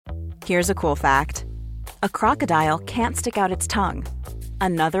Here's a cool fact. A crocodile can't stick out its tongue.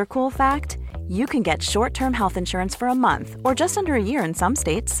 Another cool fact, you can get short-term health insurance for a month or just under a year in some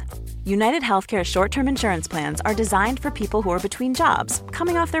states. United Healthcare short-term insurance plans are designed for people who are between jobs,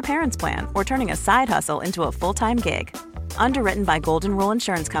 coming off their parents' plan, or turning a side hustle into a full-time gig. Underwritten by Golden Rule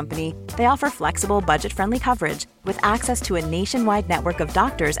Insurance Company, they offer flexible, budget-friendly coverage with access to a nationwide network of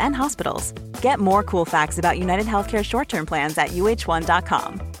doctors and hospitals. Get more cool facts about United Healthcare short-term plans at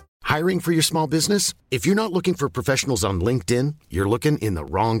uh1.com. Hiring for your small business? If you're not looking for professionals on LinkedIn, you're looking in the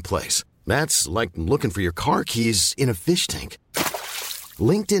wrong place. That's like looking for your car keys in a fish tank.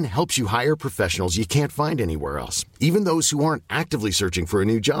 LinkedIn helps you hire professionals you can't find anywhere else, even those who aren't actively searching for a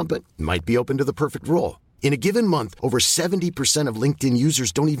new job but might be open to the perfect role. In a given month, over 70% of LinkedIn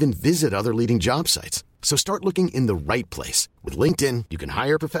users don't even visit other leading job sites. So start looking in the right place. With LinkedIn, you can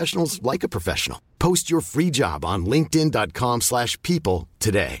hire professionals like a professional. Post your free job on linkedin.com/people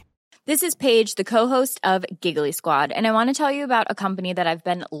today. This is Paige, the co-host of Giggly Squad, and I want to tell you about a company that I've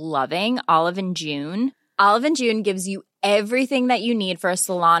been loving, Olive & June. Olive & June gives you everything that you need for a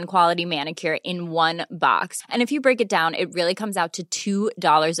salon-quality manicure in one box. And if you break it down, it really comes out to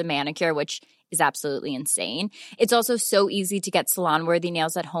 $2 a manicure, which is absolutely insane. It's also so easy to get salon-worthy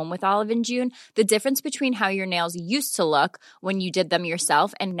nails at home with Olive & June. The difference between how your nails used to look when you did them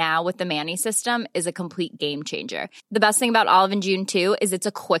yourself and now with the Mani system is a complete game changer. The best thing about Olive & June, too, is it's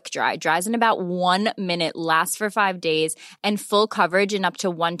a quick dry. Dries in about 1 minute, lasts for 5 days, and full coverage in up to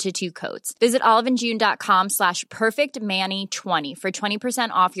 1 to 2 coats. Visit oliveandjune.com/perfectmani20 for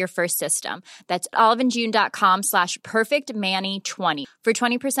 20% off your first system. That's oliveandjune.com/perfectmani20 for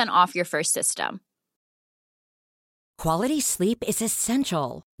 20% off your first system. Quality sleep is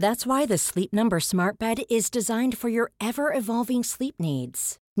essential. That's why the Sleep Number Smart Bed is designed for your ever-evolving sleep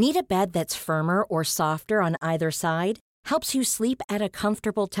needs. Need a bed that's firmer or softer on either side? Helps you sleep at a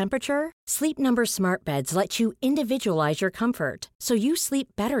comfortable temperature? Sleep Number Smart Beds let you individualize your comfort, so you sleep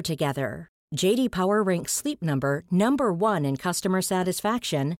better together. J.D. Power ranks Sleep Number number 1 in customer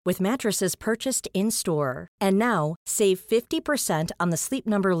satisfaction with mattresses purchased in-store. And now, save 50% on the Sleep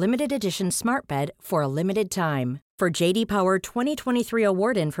Number Limited Edition Smart Bed for a limited time. For J.D. Power 2023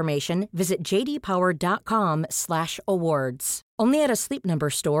 award information, visit jdpower.com/awards. Only at a Sleep Number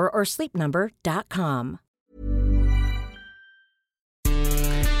store or sleepnumber.com.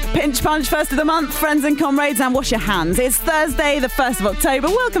 Pinch Punch, first of the month, friends and comrades, and wash your hands. It's Thursday, the 1st of October.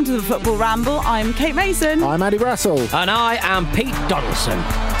 Welcome to the Football Ramble. I'm Kate Mason. I'm Andy Brassel. And I am Pete Donaldson.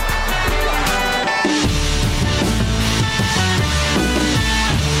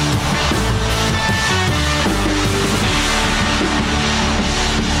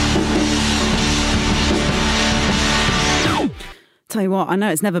 Tell you what, I know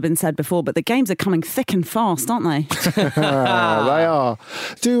it's never been said before, but the games are coming thick and fast, aren't they? They are.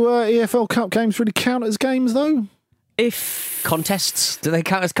 Do EFL Cup games really count as games, though? If Contests? Do they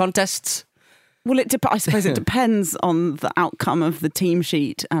count as contests? Well, I suppose it depends on the outcome of the team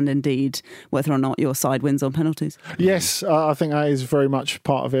sheet and indeed whether or not your side wins on penalties. Yes, I think that is very much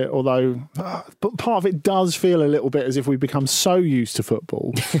part of it, although but part of it does feel a little bit as if we've become so used to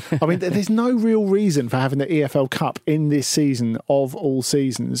football. I mean, there's no real reason for having the EFL Cup in this season of all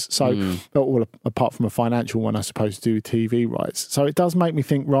seasons. So, well, apart from a financial one, I suppose, to do with TV rights. So it does make me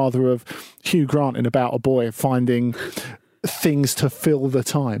think rather of Hugh Grant in About a Boy finding things to fill the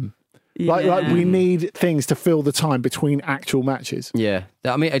time. Yeah. Like we need things to fill the time between actual matches. Yeah.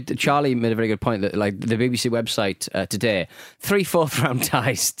 I mean, Charlie made a very good point that, like, the BBC website today, 3 4th-round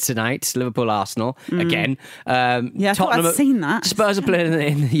ties tonight. Liverpool-Arsenal, again. Yeah, I thought I'd seen that. Spurs are playing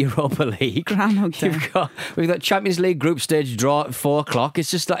in the Europa League. Groundhog Day. We've got Champions League group stage draw at 4 o'clock.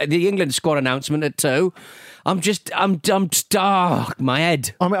 It's just like the England squad announcement at 2. I'm my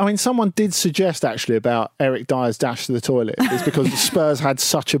head. I mean, someone did suggest actually about Eric Dyer's dash to the toilet. It's because Spurs had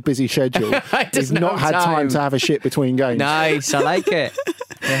such a busy schedule. He's not had time to have a shit between games. Nice, I like it.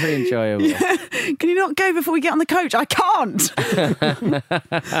 Very enjoyable. Can you not go before we get on the coach? I can't.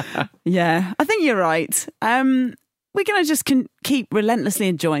 Yeah, I think you're right. We're going to just keep relentlessly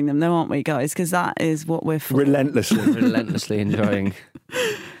enjoying them, though, aren't we, guys? Because that is what we're for. Relentlessly enjoying.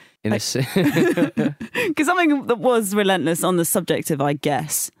 Because something that was relentless on the subject of, I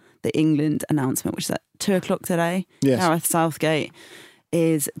guess, the England announcement, which is at 2 o'clock today. Yes. Gareth Southgate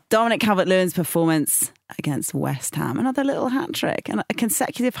is Dominic Calvert-Lewin's performance against West Ham. Another little hat-trick, and a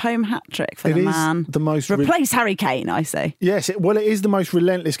consecutive home hat-trick for the man. The most replace Harry Kane, I say. Yes, it is the most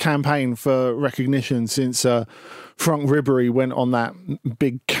relentless campaign for recognition since Franck Ribéry went on that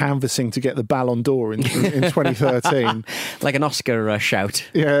big canvassing to get the Ballon d'Or in 2013. Like an Oscar shout.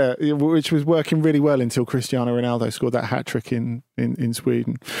 Yeah, which was working really well until Cristiano Ronaldo scored that hat-trick in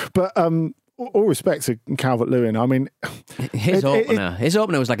Sweden. But all respect to Calvert-Lewin. I mean, his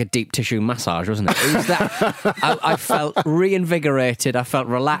opener was like a deep tissue massage, wasn't it? It was that. I felt reinvigorated. I felt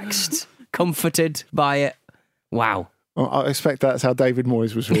relaxed, comforted by it. Wow. I expect that's how David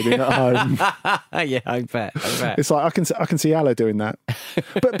Moyes was feeling at home. Yeah, I bet. It's like I can see Allah doing that.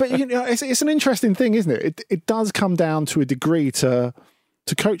 But you know, it's an interesting thing, isn't it? It does come down to a degree to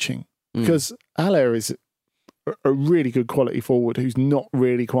coaching, because Allah is a really good quality forward who's not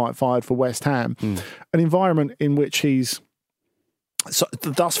really quite fired for West Ham. An environment in which he's, so,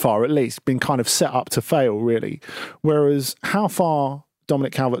 thus far at least, been kind of set up to fail, really. Whereas how far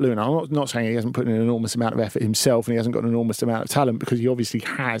Dominic Calvert-Lewin, I'm not saying he hasn't put in an enormous amount of effort himself and he hasn't got an enormous amount of talent, because he obviously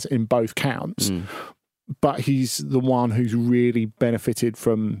has in both counts, but he's the one who's really benefited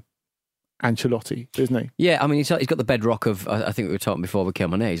from Ancelotti, isn't he? Yeah, I mean, he's got the bedrock of, I think we were talking before we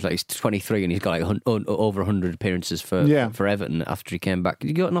came on air, he's 23 and he's got like over 100 appearances for Everton after he came back.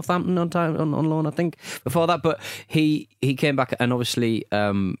 He got Northampton on loan, I think, before that, but he came back, and obviously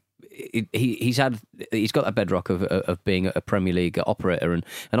he's got that bedrock of being a Premier League operator, and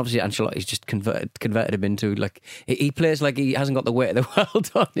obviously Ancelotti's just converted him into, like, he plays like he hasn't got the weight of the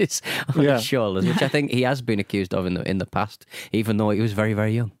world on his shoulders, which I think he has been accused of in the past, even though he was very,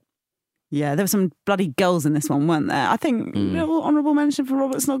 very young. Yeah, there were some bloody goals in this one, weren't there? I think honourable mention for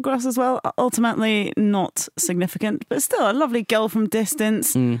Robert Snodgrass as well. Ultimately not significant, but still a lovely goal from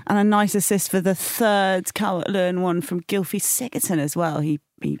distance, and a nice assist for the third Calvert-Lewin one from Gylfi Sigurdsson as well. He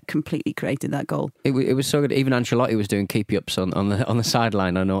completely created that goal. It was so good. Even Ancelotti was doing keepy-ups on the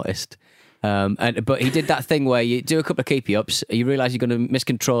sideline, I noticed. But he did that thing where you do a couple of keepy-ups, you realise you're going to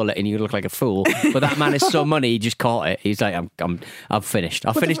miscontrol it and you look like a fool. But that man is so money, he just caught it. He's like, I'm finished.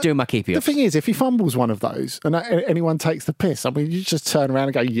 I've finished doing my keepy-ups. The thing is, if he fumbles one of those and anyone takes the piss, I mean, you just turn around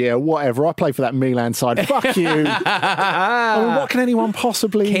and go, yeah, whatever. I play for that Milan side. Fuck you. I mean, what can anyone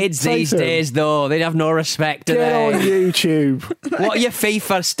possibly Kids say these to days, him? though, they have no respect, do Get they? on YouTube. What are your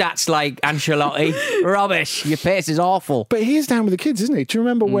FIFA stats like, Ancelotti? Rubbish. Your pace is awful. But he is down with the kids, isn't he? Do you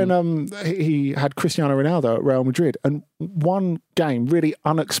remember when he had Cristiano Ronaldo at Real Madrid, and one game, really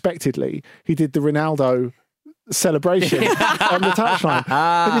unexpectedly, he did the Ronaldo celebration on the touchline.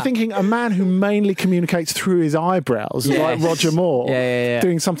 And you're thinking, a man who mainly communicates through his eyebrows, like Roger Moore,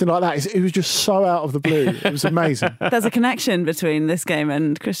 doing something like that, it was just so out of the blue. It was amazing. There's a connection between this game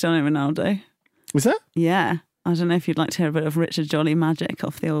and Cristiano Ronaldo. Was there? Yeah. I don't know if you'd like to hear a bit of Richard Jolly magic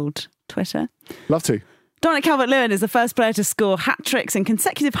off the old Twitter. Love to. Dominic Calvert-Lewin is the first player to score hat-tricks in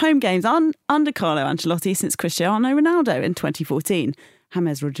consecutive home games under Carlo Ancelotti since Cristiano Ronaldo in 2014.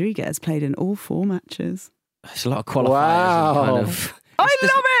 James Rodriguez played in all 4 matches. It's a lot of qualifiers. Wow. Kind of, I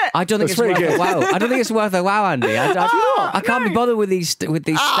love it! I don't think it's worth a wow. I don't think it's worth a wow, Andy. I can't be bothered with these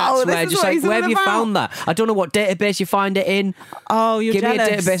stats where just like, where have you found that? I don't know what database you find it in. Oh, you're Give jealous. me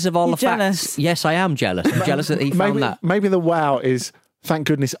a database of all You're the jealous. facts. Yes, I am jealous. I'm jealous that he found that. Maybe the wow is, thank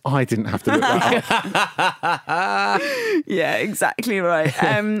goodness I didn't have to look that up. Yeah, exactly right.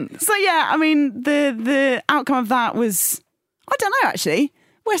 So yeah, I mean, the outcome of that was, I don't know actually.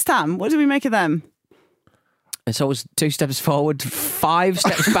 West Ham, what do we make of them? And so it was 2 steps forward, 5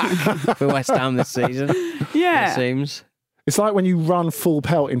 steps back for West Ham this season. Yeah. It seems. It's like when you run full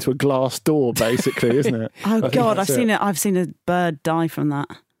pelt into a glass door, basically, isn't it? Oh God, I've seen a bird die from that.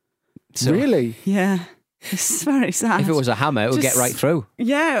 So, really? Yeah. It's very sad. if it was a hammer, it would get right through.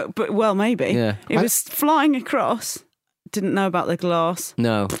 Yeah, but well, maybe. Yeah. It was flying across. Didn't know about the glass.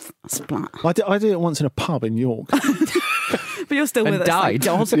 No. Splat. I did it once in a pub in York. But you're still And with died.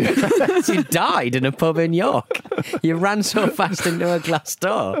 us. Thank God. You died in a pub in York. You ran so fast into a glass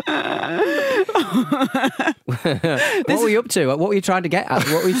door. What were you up to? What were you trying to get at?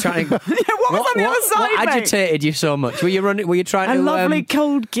 What were you trying? Yeah, what was on the other side, What mate? agitated you so much? Were you running? Were you trying A to lovely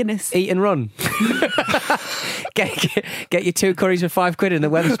cold Guinness. eat and run? get your 2 curries for £5 in the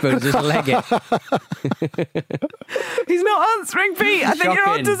Wetherspoons and just leg it. He's not answering, Pete. I think you're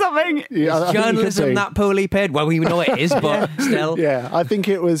Shocking. onto something. Yeah, I think it could Journalism be. that poorly paid. Well, we know it is, but still. Yeah, I think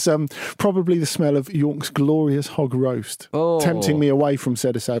it was probably the smell of York's glorious hog roast tempting me away from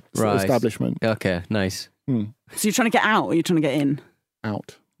said establishment. Okay, nice. So you're trying to get out or you're trying to get in?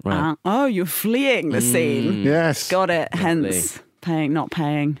 Out. Right. Oh, you're fleeing the scene. Yes. Got it. Hence not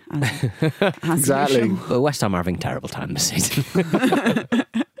paying. As Exactly. usual. Well, West Ham are having a terrible time this season.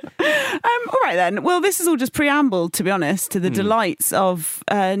 All right then. Well, this is all just preamble, to be honest, to the delights of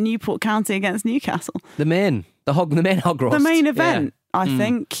Newport County against Newcastle. The main hog roast. The main event, I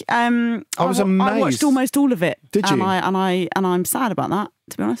think. I was amazed. I watched almost all of it. Did you? And I'm sad about that,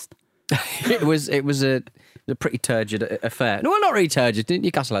 to be honest. It was a pretty turgid affair. No, well, not really turgid.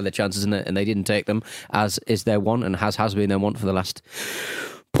 Newcastle had their chances in it, and they didn't take them, as is their want, and has been their want for the last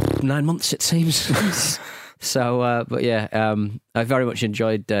 9 months, it seems. So, but yeah, I very much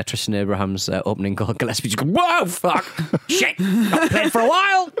enjoyed Tristan Abraham's opening goal. Gillespie just go, whoa, fuck, shit, not played for a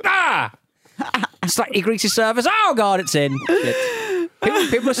while. Slightly greasy service. Oh God, it's in. Shit.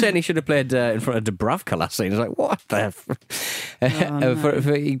 People are saying he should have played in front of Dubravka last season. It's like, what the?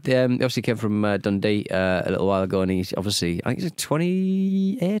 He obviously came from Dundee a little while ago, and he's obviously, I think he's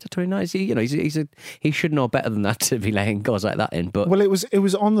 28 or 29. He should know better than that to be laying goals like that in. But well, it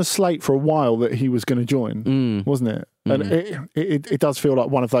was on the slate for a while that he was going to join, wasn't it? And it does feel like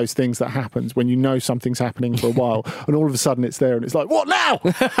one of those things that happens when you know something's happening for a while, and all of a sudden it's there, and it's like, what now?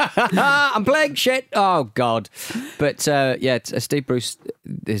 I'm playing shit. Oh God! But Steve Bruce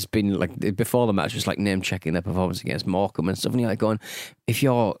has been like before the match, just like name checking their performance against Morecambe and stuff, and you're like going, if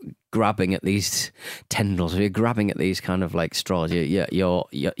you're grabbing at these tendrils, if you're grabbing at these kind of like straws,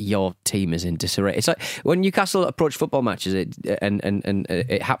 your team is in disarray. It's like when Newcastle approach football matches,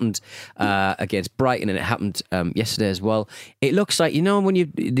 it happened against Brighton, and it happened yesterday as well. It looks like, you know, when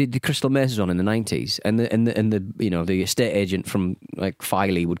the Crystal Maze was on in the 90s, and the estate agent from like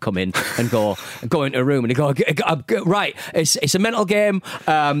Filey would come in and go into a room and he'd go, right, it's a mental game.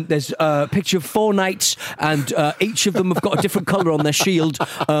 There's a picture of 4 knights, and each of them have got a different colour on their shield.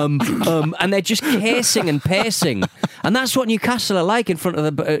 And they're just casing and pacing, and that's what Newcastle are like in front of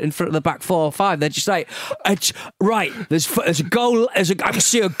the back 4 or 5. They're just like, it's right. There's a goal. I can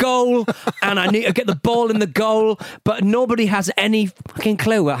see a goal, and I need to get the ball in the goal, but nobody has any fucking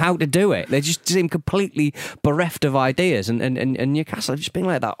clue how to do it. They just seem completely bereft of ideas, and Newcastle have just been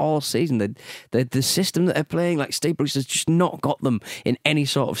like that all season. The system that they're playing, like Steve Bruce has just not got them in any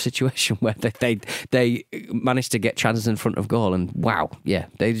sort of situation where they managed to get chances in front of goal, and wow, yeah,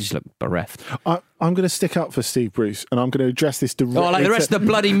 they just look bereft. I'm going to stick up for Steve Bruce, and I'm going to address this directly. Oh, like the rest of the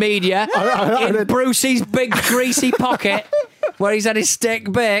bloody media in Brucey's big greasy pocket where he's had his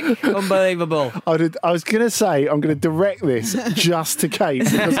steak bake. Unbelievable. I was going to say I'm going to direct this just to Kate,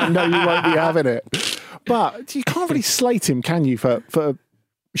 because I know you won't be having it. But you can't really slate him, can you, for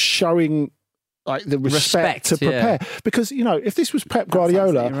showing like the respect to prepare, because you know, if this was Pep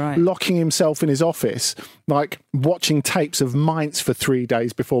Guardiola locking himself in his office, like watching tapes of Mainz for 3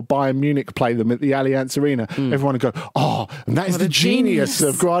 days before Bayern Munich play them at the Allianz Arena, everyone would go, oh, and that is the genius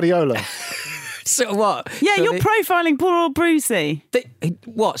of Guardiola. So what? Yeah, so you're profiling poor old Brucey.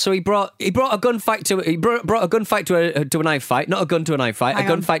 What? So he brought a gunfight to a knife fight, not a gun to a knife fight, a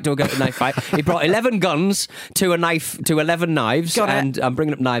gunfight to a knife fight. He brought 11 guns to 11 knives, and I'm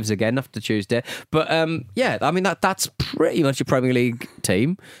bringing up knives again after Tuesday. But yeah, I mean that's pretty much a Premier League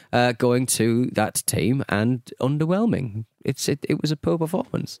team going to that team and underwhelming. It was a poor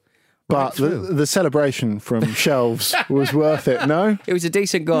performance. But the celebration from Shelves was worth it, no? It was a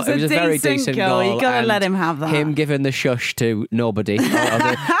decent goal. It was a very decent goal. You got to let him have that. Him giving the shush to nobody,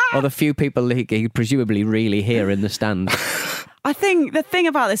 or the few people he presumably really hear in the stand. I think the thing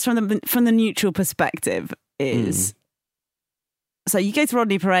about this from the neutral perspective is, so you go to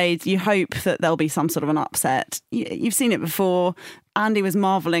Rodney Parade, you hope that there'll be some sort of an upset. You've seen it before. Andy was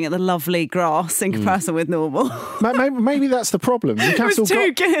marvelling at the lovely grass in comparison with normal. Maybe that's the problem. Newcastle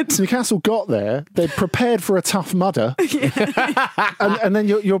good. Newcastle got there. They'd prepared for a tough mudder, and then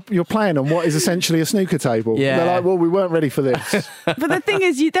you're playing on what is essentially a snooker table. Yeah. They're like, well, we weren't ready for this. But the thing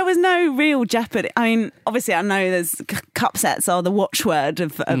is, there was no real jeopardy. I mean, obviously, I know there's cup sets are the watchword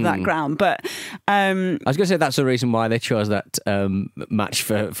of that ground, but I was going to say that's the reason why they chose that match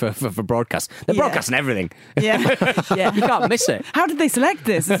for broadcast. They're broadcasting everything. Yeah, you can't miss it. How did they select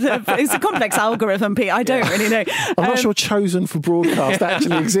this? It's a complex algorithm, Pete. I don't really know. I'm not sure chosen for broadcast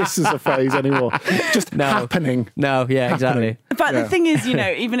actually exists as a phrase anymore. Just happening. No, yeah, exactly. But the thing is,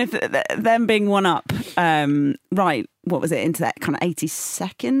 even if them being one up, what was it, into that kind of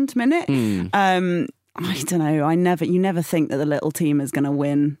 82nd minute? I don't know. You never think that the little team is going to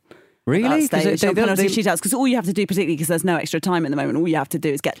win. Really? Penalty shootouts, because all you have to do, particularly because there's no extra time at the moment, all you have to do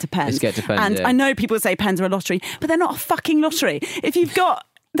is get to pens. And I know people say pens are a lottery, but they're not a fucking lottery. If you've got,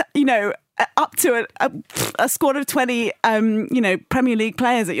 up to a squad of 20, Premier League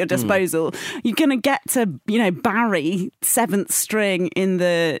players at your disposal, you're going to get to, Barry, 7th string in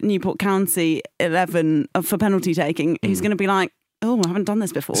the Newport County 11 for penalty taking, who's going to be like, Oh, I haven't done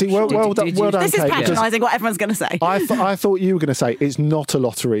this before. See, well done, This is Kate, patronising what everyone's going to say. I thought you were going to say it's not a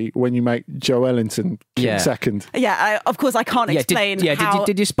lottery when you make Joe Ellington second. Yeah, of course I can't explain how...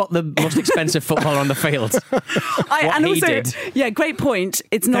 Did you spot the most expensive footballer on the field? Great point.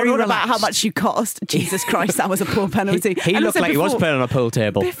 It's not all about how much you cost. Jesus Christ, that was a poor penalty. He looked like he was playing on a pool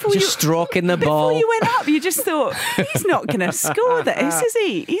table, just stroking the ball. Before you went up, you just thought, he's not going to score this, is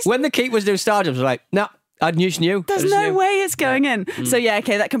he? When the keeper was doing Star Jumps, I was like, no. I just knew. There's no way it's going in. So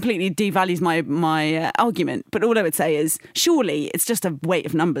that completely devalues my argument. But all I would say is, surely it's just a weight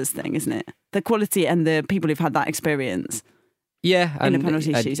of numbers thing, isn't it? The quality and the people who've had that experience. Yeah, in a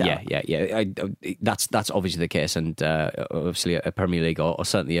penalty shootout. Yeah. That's obviously the case, and obviously a Premier League or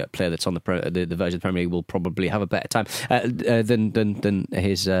certainly a player that's on the version of the Premier League will probably have a better time than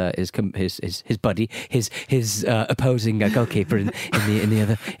his buddy, his opposing goalkeeper in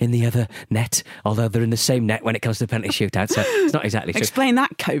the other net. Although they're in the same net when it comes to penalty shootout, so it's not exactly true. Explain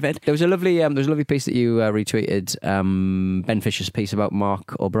that, COVID. There was a lovely piece that you retweeted, Ben Fisher's piece about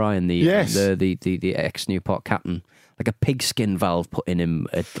Mark O'Brien, the ex Newport captain. Like a pigskin valve put in him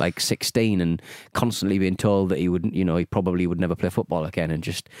at like 16 and constantly being told that he wouldn't, he probably would never play football again, and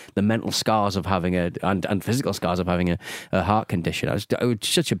just the mental scars of having and physical scars of having a heart condition. It was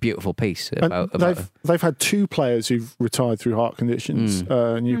such a beautiful piece. They've had two players who've retired through heart conditions,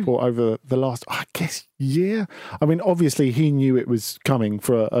 Newport, over the last, I guess, year. I mean, obviously he knew it was coming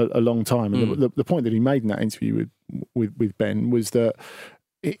for a long time. And the point that he made in that interview with Ben was that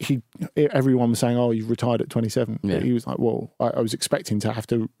everyone was saying, "Oh, you've retired at 27." Yeah. He was like, "Well, I was expecting to have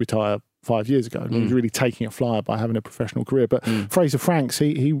to retire 5 years ago." And he was really taking a flyer by having a professional career. But Fraser Franks,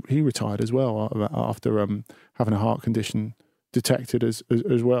 he retired as well after having a heart condition detected as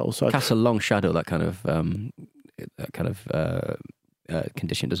well. So casts a long shadow, that kind of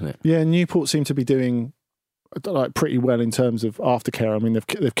condition, doesn't it? Yeah, Newport seem to be doing like pretty well in terms of aftercare. I mean,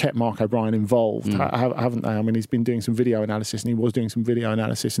 they've kept Mark O'Brien involved, haven't they? I mean, he's been doing some video analysis, and he was doing some video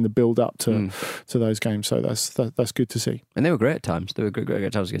analysis in the build up to those games. So that's good to see. And they were great at times. They were great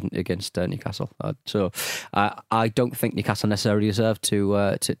at times against Newcastle. So I don't think Newcastle necessarily deserved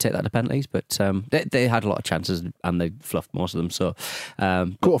to take that to penalties, but they had a lot of chances and they fluffed most of them. So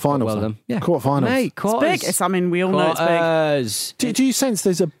quarterfinals, well done. Yeah, quarterfinals. Mate, quarters. It's big. We all know it's big. Do you sense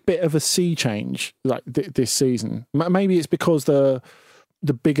there's a bit of a sea change like this season? Maybe it's because the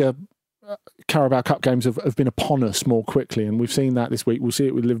bigger Carabao Cup games have been upon us more quickly, and we've seen that this week. We'll see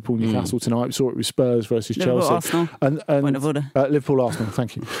it with Liverpool Newcastle tonight. We saw it with Spurs versus Liverpool, Chelsea. Arsenal. And Liverpool Arsenal,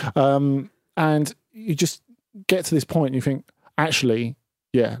 thank you. And you just get to this point and you think, actually,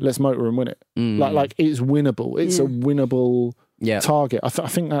 let's motor and win it. Like it's winnable. It's a winnable target. I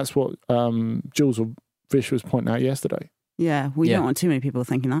think that's what Jules or Vish was pointing out yesterday. Yeah, you don't want too many people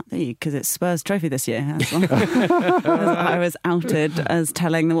thinking that, do you? Because it's Spurs trophy this year. I was outed as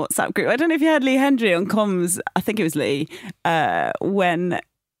telling the WhatsApp group. I don't know if you heard Lee Hendry on comms, I think it was Lee, when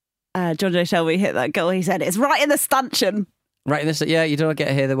John Joe Shelby hit that goal, he said, "It's right in the stanchion." Right in this, you don't get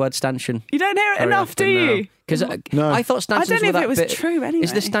to hear the word stanchion. You don't hear it enough, do you? Because I thought stanchions were that bit. I don't know if it was true anyway.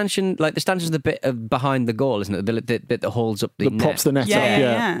 Is the stanchion, like the stanchion's the bit behind the goal, isn't it? The bit that holds up the net. Props the net up.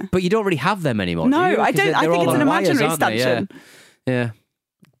 Yeah. But you don't really have them anymore. No, do you? I don't. I think it's an imaginary stanchion. Yeah.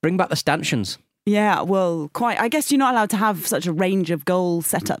 Bring back the stanchions. Yeah, well, quite. I guess you're not allowed to have such a range of goal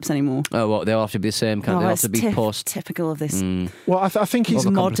setups anymore. Oh, well, they all have to be the same kind. They have to be post. Typical of this. Well, I think he's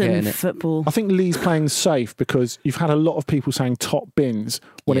modern football. I think Lee's playing safe because you've had a lot of people saying top bins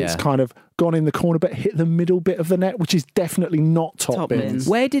when it's kind of gone in the corner but hit the middle bit of the net, which is definitely not top bins.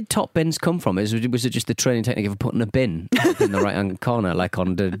 Where did top bins come from? Was it just the training technique of putting a bin up in the right hand corner, like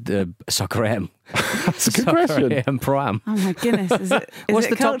on the Soccer AM? That's a good question. AM Pro-Am. Oh my goodness! Is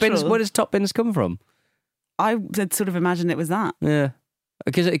it top bins? Where does top bins come from? I had sort of imagined it was that. Yeah,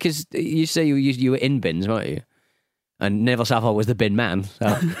 because you say you were in bins, weren't you? And Neville Southall was the bin man,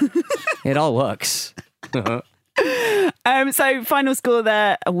 so it all works. So final score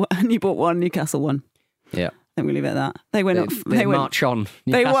there: Newport 1, Newcastle 1. Yeah. I think we leave it at that. They march on.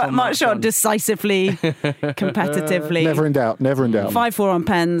 They march on decisively, competitively. Never in doubt. 5-4 on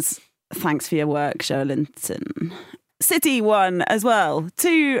pens. Thanks for your work, Sherlinton. City won as well.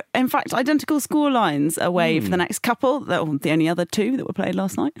 2, in fact, identical scorelines away for the next couple. The only other 2 that were played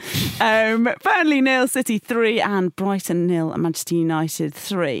last night. Burnley 0, City 3, and Brighton 0, Manchester United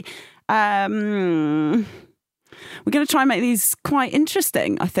 3. We're going to try and make these quite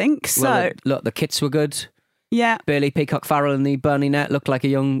interesting, I think. So, look, the kits were good. Yeah. Bailey Peacock Farrell in the Burnley net looked like a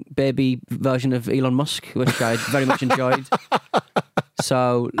young baby version of Elon Musk, which I very much enjoyed.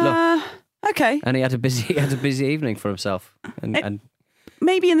 So look, okay. And he had a busy evening for himself. And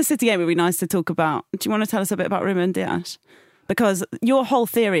maybe in the City game it would be nice to talk about. Do you want to tell us a bit about Ruben Dias? because your whole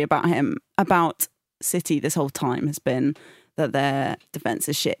theory about him, about City this whole time has been that their defence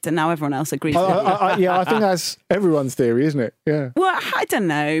is shit, and now everyone else agrees with you. I think that's everyone's theory, isn't it? Yeah. Well, I don't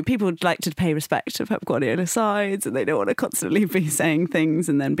know. People would like to pay respect to Pep Guardiola's sides, and they don't want to constantly be saying things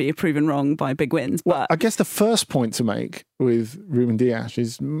and then be proven wrong by big wins. But well, I guess the first point to make with Ruben Dias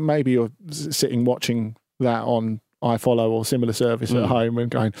is maybe you're sitting watching that on iFollow or similar service at home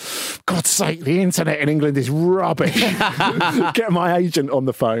and going, God's sake, the internet in England is rubbish. Get my agent on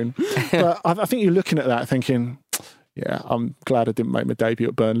the phone. But I think you're looking at that thinking, yeah, I'm glad I didn't make my debut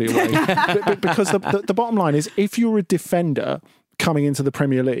at Burnley away. Because the bottom line is, if you're a defender coming into the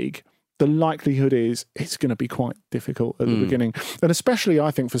Premier League, the likelihood is it's going to be quite difficult at the beginning. And especially,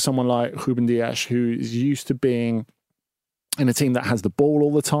 I think, for someone like Ruben Dias, who is used to being in a team that has the ball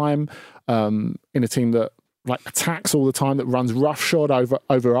all the time, in a team that attacks all the time, that runs roughshod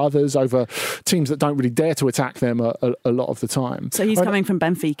over others, over teams that don't really dare to attack them a lot of the time. So he's coming from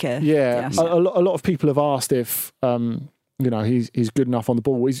Benfica. Yeah, yes. A lot of people have asked if he's good enough on the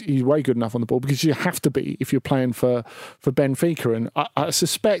ball. He's way good enough on the ball, because you have to be if you're playing for Benfica. And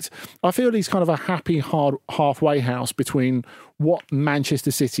I feel he's kind of a happy halfway house between what Manchester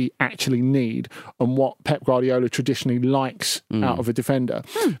City actually need and what Pep Guardiola traditionally likes out of a defender.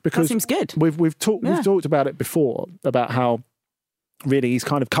 Because that seems good. We've talked about it before, about how really he's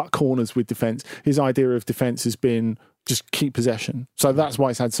kind of cut corners with defence. His idea of defence has been just keep possession. So that's why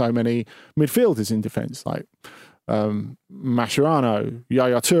he's had so many midfielders in defence, like Mascherano,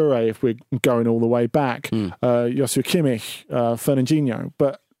 Yaya Toure, if we're going all the way back, Joshua Kimmich, Fernandinho.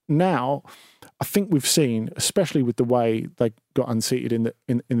 But now, I think we've seen, especially with the way they got unseated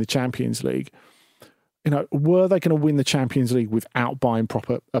in the Champions League, were they going to win the Champions League without buying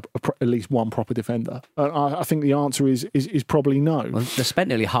at least one proper defender? I think the answer is probably no. Well, they spent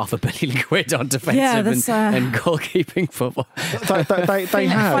nearly £500 million on defensive and goalkeeping football. They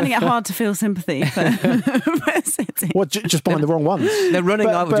have. Finding it hard to feel sympathy for City. Well, just buying the wrong ones. They're running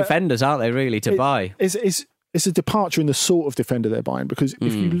out of defenders, aren't they? Really, to buy. It's a departure in the sort of defender they're buying, because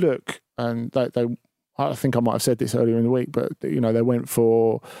if you look, and they I think I might have said this earlier in the week, but they went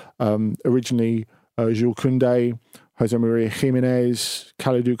for originally Jules Koundé, Jose Maria Jimenez,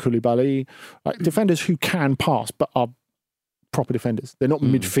 Kalidou Koulibaly, defenders who can pass but are proper defenders. They're not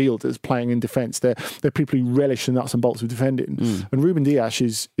midfielders playing in defence. They're people who relish the nuts and bolts of defending. And Ruben Dias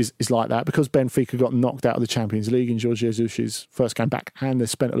is like that, because Benfica got knocked out of the Champions League in Jorge Jesus' first game back, and they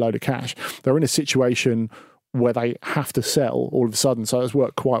spent a load of cash. They're in a situation where they have to sell all of a sudden. So it's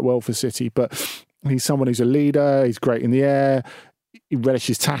worked quite well for City. But he's someone who's a leader. He's great in the air. He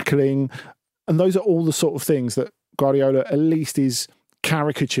relishes tackling. And those are all the sort of things that Guardiola at least is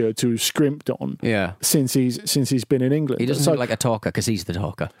caricatured to have scrimped on since he's been in England. He doesn't look like a talker, because he's the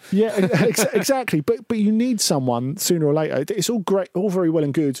talker. Yeah, exactly. But you need someone sooner or later. It's all great, all very well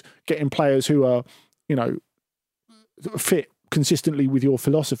and good getting players who are, fit consistently with your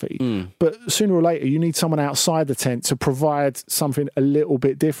philosophy. But sooner or later, you need someone outside the tent to provide something a little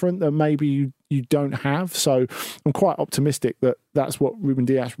bit different that maybe you don't have. So I'm quite optimistic that that's what Ruben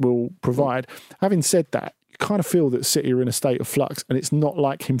Dias will provide. Having said that, you kind of feel that City are in a state of flux, and it's not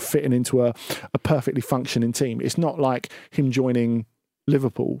like him fitting into a perfectly functioning team. It's not like him joining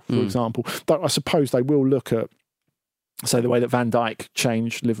Liverpool, for example. Though I suppose they will look at, say, the way that Van Dijk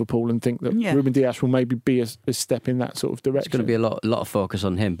changed Liverpool, and think that Ruben Dias will maybe be a step in that sort of direction. It's going to be a lot of focus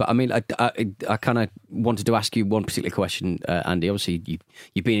on him. But I mean, I kind of wanted to ask you one particular question, Andy. Obviously,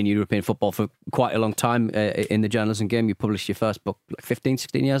 you've been in European football for quite a long time in the journalism game. You published your first book like 15,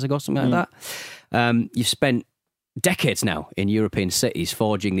 16 years ago, something like that. You've spent decades now in European cities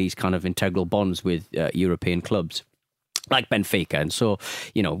forging these kind of integral bonds with European clubs like Benfica. And so,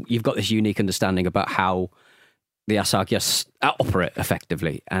 you've got this unique understanding about how the Asagias operate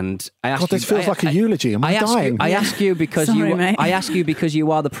effectively. And I ask this feels like a eulogy. Am I dying? I ask you because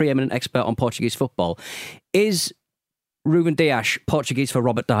you are the preeminent expert on Portuguese football. Is Ruben Dias Portuguese for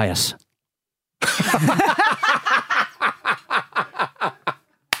Robert Dias?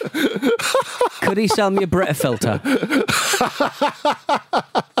 Could he sell me a Brita filter?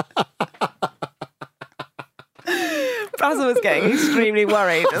 Basil was getting extremely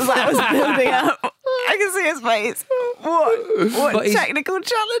worried as that was building up. I can see his face. What technical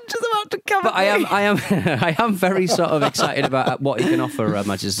challenge is about to come? But I am very sort of excited about what he can offer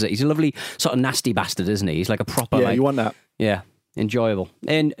Manchester City. He's a lovely sort of nasty bastard, isn't he? He's like a proper. Yeah, you want that. Yeah. Enjoyable.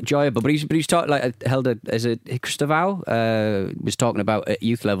 But he's talking Cristavao was talking about at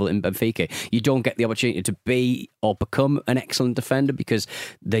youth level in Benfica. You don't get the opportunity to be or become an excellent defender because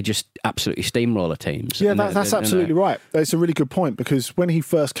they just absolutely steamroller teams. Yeah, that's absolutely right. It's a really good point, because when he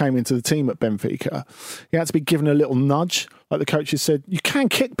first came into the team at Benfica, he had to be given a little nudge. like the coach has said, you can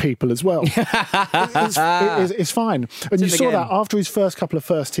kick people as well. It's fine. And you saw that after his first couple of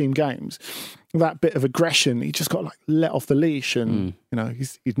first team games, that bit of aggression, he just got like let off the leash, and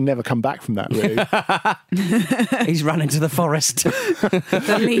he'd never come back from that, really. He's run into the forest.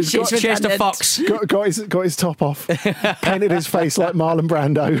 The leash is chased a fox. Got his top off, painted his face like Marlon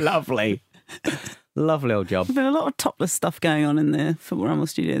Brando. Lovely old job. There's been a lot of topless stuff going on in the Football Ramble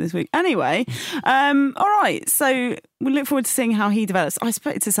studio this week. Anyway, all right, so we look forward to seeing how he develops. I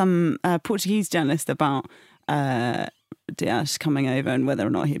spoke to some Portuguese journalist about Dias coming over and whether or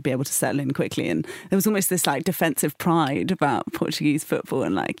not he'd be able to settle in quickly, and there was almost this like defensive pride about Portuguese football,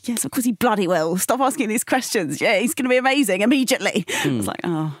 and like, yes, of course he bloody will, stop asking these questions, yeah, he's going to be amazing immediately. I was like,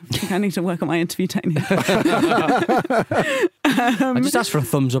 I think I need to work on my interview technique. I just asked for a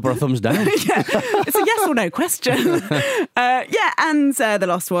thumbs up or a thumbs down. Yeah, it's a yes or no question. And the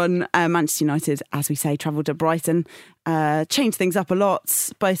last one, Manchester United, as we say, travelled to Brighton, changed things up a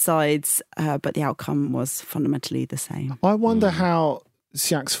lot, both sides, but the outcome was fundamentally the same. I wonder how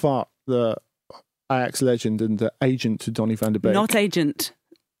Sjaak Zwart, the Ajax legend and the agent to Donny van der Beek... Not agent.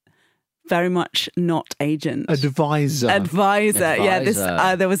 Very much not agent. Advisor.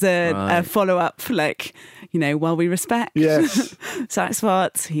 Yeah, there was a follow-up, like, while we respect. Yes. Sjaak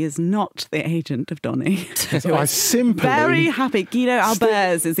Zwart, he is not the agent of Donny. I simply... Very happy. Guido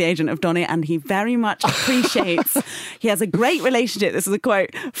Albers is the agent of Donny, and he very much appreciates... He has a great relationship. This is a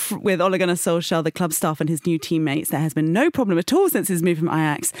quote with Ole Gunnar Solskjaer, the club staff and his new teammates. There has been no problem at all since his move from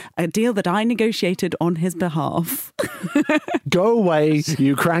Ajax, a deal that I negotiated on his behalf. Go away,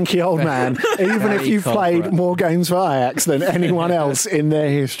 you cranky old man. Even if you've played more games for Ajax than anyone else in their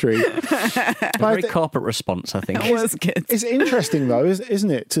history. Very corporate response, I think. It was good. It's interesting, though,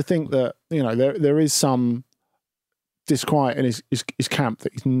 isn't it, to think that there is some disquiet in his camp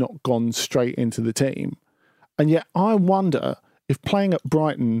that he's not gone straight into the team. And yet I wonder if playing at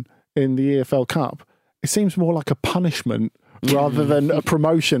Brighton in the EFL Cup, it seems more like a punishment rather than a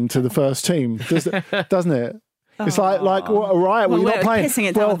promotion to the first team, doesn't it? It's like, all right, well, you're not playing. Pissing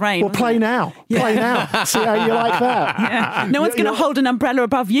it down with rain, well, play now. Yeah. Play now. See how you like that. Yeah. No one's going to hold an umbrella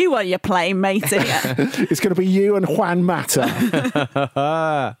above you while you're playing, matey. It's going to be you and Juan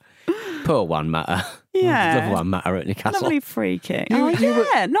Mata. Poor Juan Mata. Yeah. Love Juan Mata at Newcastle. Lovely free kick. Not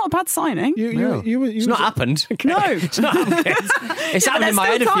a bad signing. It's not happened. No. It's not happened. It's happened in my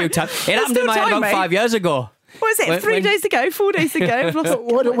head a few times. It happened in my head about 5 years ago. What is it? 4 days ago?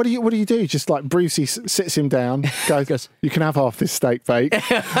 What do you do? Just like Brucey sits him down, goes, you can have half this steak bake.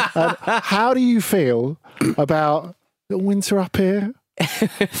 How do you feel about little Winter up here?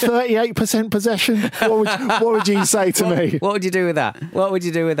 38% possession. What would you say to me? What would you do with that?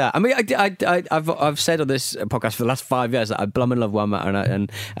 I mean, I've said on this podcast for the last 5 years that I blum and love Juan Mata,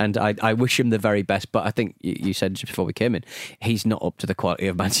 and I wish him the very best. But I think you said just before we came in, he's not up to the quality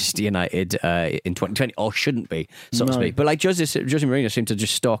of Manchester United in 2020, or shouldn't be, so to speak. But like Jose Mourinho seemed to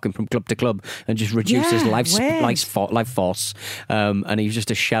just stalk him from club to club and just reduce his life force. And he was just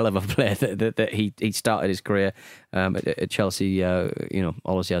a shell of a player that he started his career at Chelsea.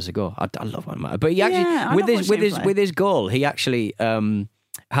 All those years ago. I love Juan Mata, but he actually with his goal, he actually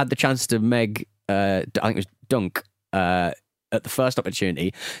had the chance to meg. I think it was dunk at the first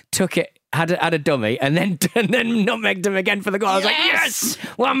opportunity. Took it, had a dummy, and then nutmegged him again for the goal. I was like, yes,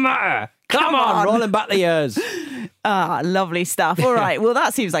 Juan Mata, come on, rolling back the years. Lovely stuff. All right, well,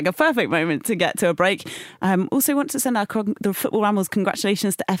 that seems like a perfect moment to get to a break. Also want to send the Football Rambles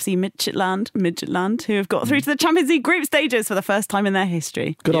congratulations to FC Midtjylland, who have got through to the Champions League group stages for the first time in their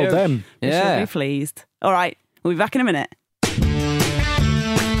history. Good old them. We should be pleased. All right, we'll be back in a minute.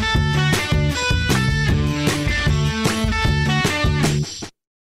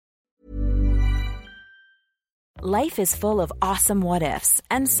 Life is full of awesome what-ifs,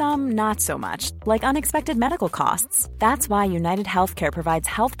 and some not so much, like unexpected medical costs. That's why United Healthcare provides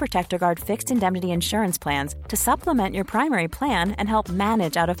Health Protector Guard fixed indemnity insurance plans to supplement your primary plan and help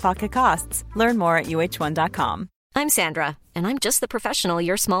manage out-of-pocket costs. Learn more at uh1.com. I'm Sandra, and I'm just the professional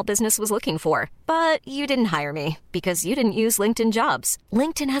your small business was looking for. But you didn't hire me because you didn't use LinkedIn Jobs.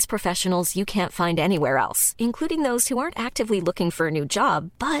 LinkedIn has professionals you can't find anywhere else, including those who aren't actively looking for a new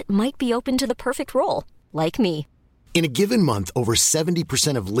job, but might be open to the perfect role, like me. In a given month, over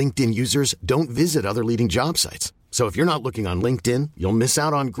 70% of LinkedIn users don't visit other leading job sites. So if you're not looking on LinkedIn, you'll miss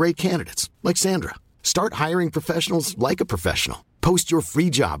out on great candidates like Sandra. Start hiring professionals like a professional. Post your free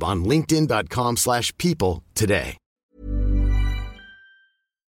job on linkedin.com/people today.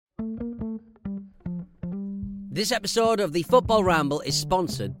 This episode of the Football Ramble is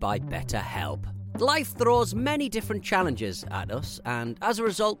sponsored by BetterHelp. Life throws many different challenges at us, and as a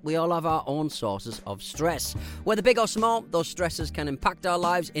result, we all have our own sources of stress. Whether big or small, those stresses can impact our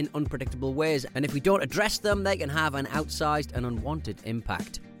lives in unpredictable ways, and if we don't address them, they can have an outsized and unwanted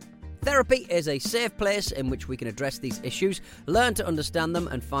impact. Therapy is a safe place in which we can address these issues, learn to understand them,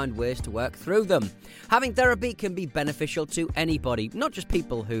 and find ways to work through them. Having therapy can be beneficial to anybody, not just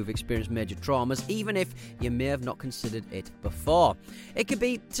people who've experienced major traumas, even if you may have not considered it before. It could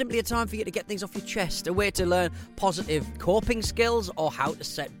be simply a time for you to get things off your chest, a way to learn positive coping skills or how to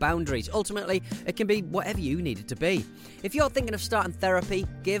set boundaries. Ultimately, it can be whatever you need it to be. If you're thinking of starting therapy,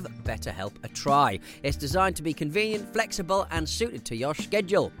 give BetterHelp a try. It's designed to be convenient, flexible, and suited to your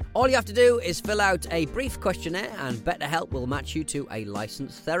schedule. All you have to do is fill out a brief questionnaire and BetterHelp will match you to a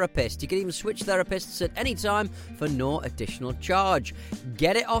licensed therapist. You can even switch therapists at any time for no additional charge.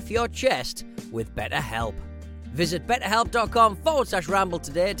 Get it off your chest with BetterHelp. Visit betterhelp.com/ramble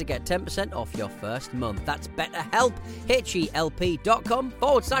today to get 10% off your first month. That's BetterHelp,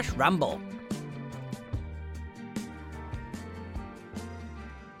 HELP.com/ramble.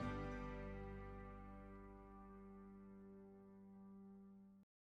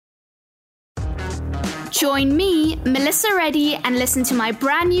 Join me, Melissa Reddy, and listen to my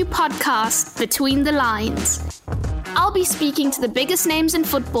brand new podcast, Between the Lines. I'll be speaking to the biggest names in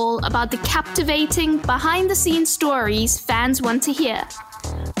football about the captivating, behind-the-scenes stories fans want to hear.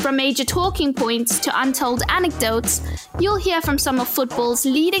 From major talking points to untold anecdotes, you'll hear from some of football's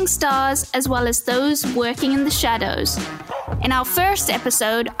leading stars as well as those working in the shadows. In our first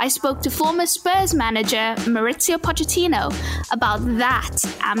episode, I spoke to former Spurs manager Mauricio Pochettino about that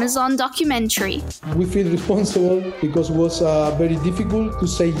Amazon documentary. We feel responsible because it was very difficult to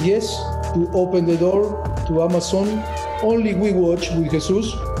say yes, to open the door to Amazon. Only we watched with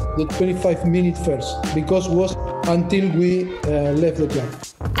Jesus the 25 minutes first, because it was until we left the club.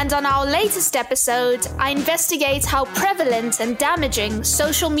 And on our latest episode, I investigate how prevalent and damaging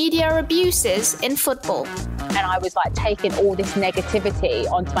social media abuse is in football. And I was like taking all this negativity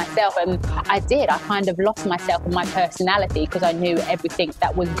onto myself, and I kind of lost myself and my personality because I knew everything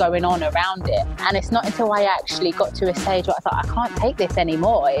that was going on around it. And it's not until I actually got to a stage where I thought, I can't take this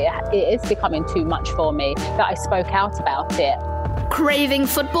anymore, it is becoming too much for me, that I spoke out about it. Craving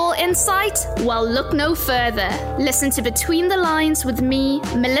football insight? Well, look no further. Listen to Between the Lines with me,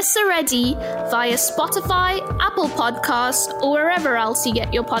 Melissa Reddy, via Spotify, Apple Podcasts, or wherever else you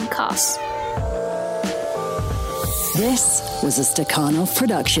get your podcasts. This was a Stakhanov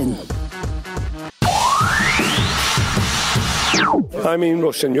production. I'm Ian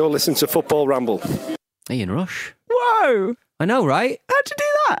Rush, and you're listening to Football Ramble. Ian Rush? Whoa! I know, right? How'd you do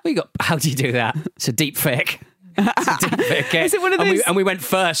that? How do you do that? It's a deep fake. It's a deep fake. Is it one of those? And we went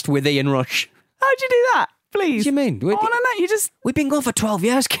first with Ian Rush. How'd you do that? Please. What do you mean? Oh, no, We've been going for 12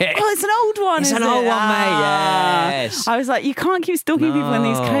 years, Kit. Oh, it's an old one, It's isn't an old it? one, mate, yes. I was like, you can't keep stalking people in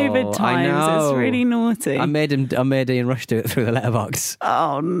these COVID times. I know. It's really naughty. I made Ian Rush do it through the letterbox.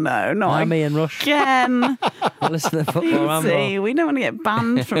 Oh, no, not I'm Ian Rush. again. Listen to Football Ramble. We don't want to get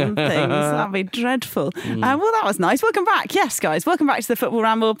banned from things. That'd be dreadful. Well, that was nice. Welcome back. Yes, guys, welcome back to the Football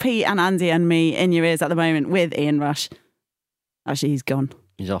Ramble. Pete and Andy and me in your ears at the moment with Ian Rush. Actually, he's gone.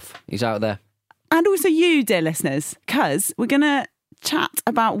 He's off. He's out there. And also you, dear listeners, because we're going to chat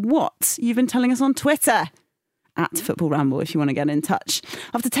about what you've been telling us on Twitter at Football Ramble if you want to get in touch.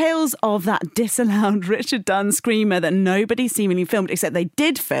 After tales of that disallowed Richard Dunn screamer that nobody seemingly filmed, except they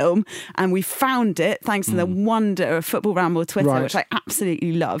did film, and we found it thanks to the wonder of Football Ramble Twitter, which I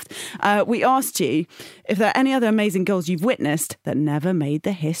absolutely loved. We asked you if there are any other amazing goals you've witnessed that never made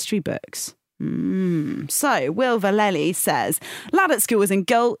the history books. So, Will Valelli says, lad at school was in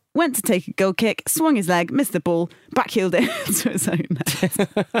goal, went to take a goal kick, swung his leg, missed the ball, backheeled it to his own net.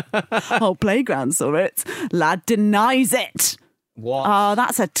 Whole playground saw it. Lad denies it. What? Oh,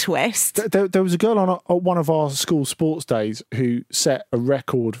 that's a twist. There was a girl on one of our school sports days who set a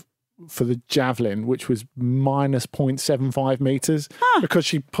record for the javelin, which was minus 0.75 metres, because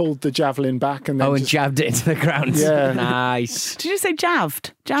she pulled the javelin back and then jabbed it into the ground. Yeah. Nice. Did you say javved?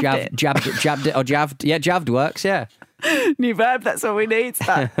 Jabbed it or javved. Yeah, javved works, yeah. New verb, that's all we need.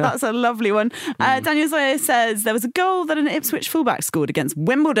 That's a lovely one. Daniel Zoya says there was a goal that an Ipswich fullback scored against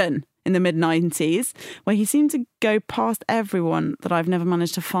Wimbledon in the mid-90s, where he seemed to go past everyone that I've never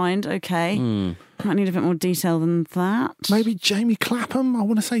managed to find. Okay. Might need a bit more detail than that. Maybe Jamie Clapham? I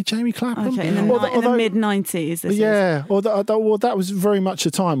want to say Jamie Clapham. Okay, in the mid-90s. Yeah, that was very much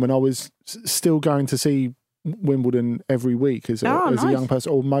a time when I was still going to see Wimbledon every week as a young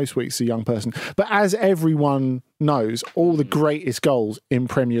person, or most weeks as a young person. But as everyone knows, all the greatest goals in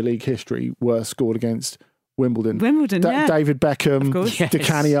Premier League history were scored against Wimbledon. Yeah. David Beckham, Di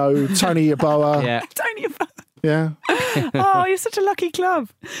Canio, Tony Yeboah. Yeah. Tony Yeboah. Yeah. Oh, you're such a lucky club.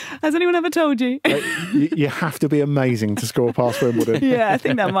 Has anyone ever told you? You have to be amazing to score past Wimbledon. Yeah, I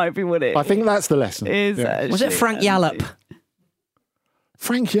think that might be what it is. I think that's the lesson. Was it Frank Yallop?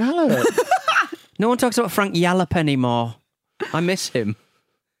 Frank Yallop? No one talks about Frank Yallop anymore. I miss him.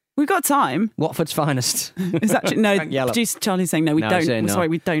 We've got time. Watford's finest. Is that no? Producer Charlie's saying no. We don't. No. Sorry,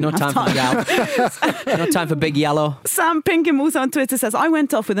 we don't. No have time for no time for Big Yellow. Sam Pinkham also on Twitter says, I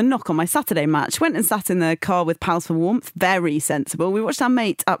went off with a knock on my Saturday match. Went and sat in the car with pals for warmth. Very sensible. We watched our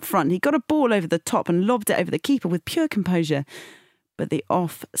mate up front. He got a ball over the top and lobbed it over the keeper with pure composure. But the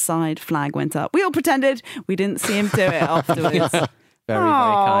offside flag went up. We all pretended we didn't see him do it afterwards. Very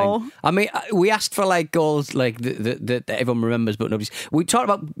kind. I mean, we asked for like goals like that everyone remembers, but nobody's. We talked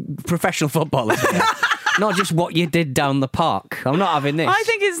about professional footballers here, not just what you did down the park. I'm not having this. I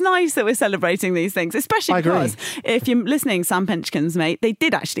think it's nice that we're celebrating these things, especially because if you're listening, Sam Pinchkin's mate, they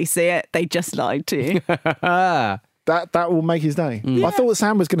did actually see it. They just lied to you. That will make his day. Yeah. I thought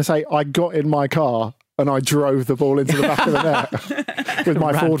Sam was going to say, I got in my car and I drove the ball into the back of the net with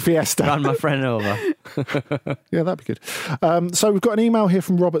my Ford Fiesta. Ran my friend over. Yeah, that'd be good. So we've got an email here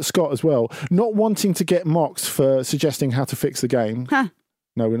from Robert Scott as well. Not wanting to get mocked for suggesting how to fix the game. Huh.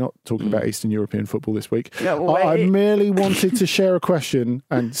 No, we're not talking about Eastern European football this week. No, I merely wanted to share a question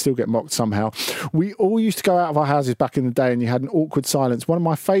and still get mocked somehow. We all used to go out of our houses back in the day and you had an awkward silence. One of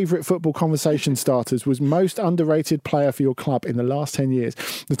my favourite football conversation starters was most underrated player for your club in the last 10 years.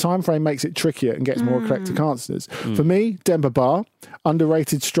 The time frame makes it trickier and gets more eclectic answers. For me, Demba Ba,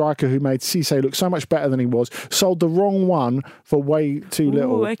 underrated striker who made Cisse look so much better than he was, sold the wrong one for way too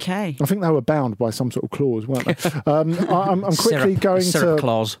little. Okay. I think they were bound by some sort of clause, weren't they? I'm quickly going to...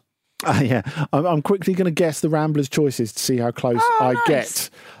 clause. Yeah, I'm quickly going to guess the Ramblers' choices to see how close I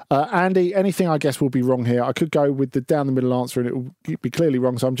get. Andy, anything I guess will be wrong here. I could go with the down the middle answer and it will be clearly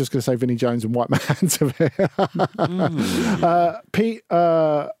wrong, so I'm just going to say Vinnie Jones and White Man to Pete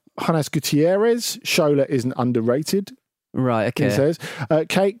Hannes Gutierrez, Shola isn't underrated. Right, okay. He says.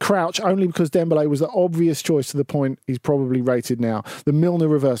 Kate Crouch, only because Dembele was the obvious choice to the point he's probably rated now. The Milner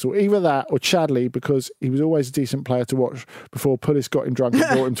reversal. Either that or Chadley, because he was always a decent player to watch before Pulis got him drunk and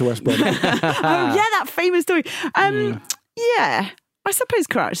brought him to West Brom. Oh, yeah, that famous story. Yeah, I suppose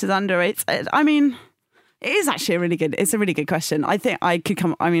Crouch is underrated. I mean, it is actually a really good question. I think I could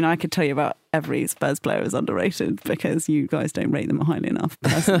tell you about every Spurs player is underrated because you guys don't rate them highly enough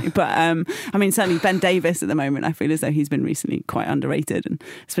personally. But certainly Ben Davis at the moment, I feel as though he's been recently quite underrated and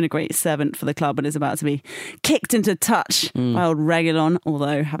it's been a great servant for the club and is about to be kicked into touch by old Reguilon,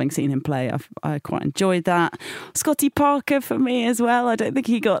 although having seen him play, I quite enjoyed that. Scotty Parker for me as well. I don't think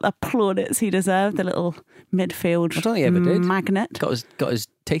he got the plaudits he deserved, the little midfield I don't think he ever did. magnet. Got his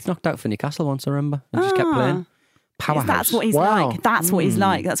teeth knocked out for Newcastle once, I remember. And just kept playing. Powerhouse. That's what he's like. That's what he's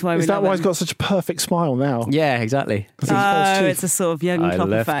like. That's why we love him. Is that why he's got such a perfect smile now? Yeah, exactly. It's a sort of Jurgen Klopp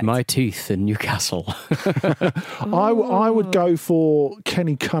effect. I left my teeth in Newcastle. I would go for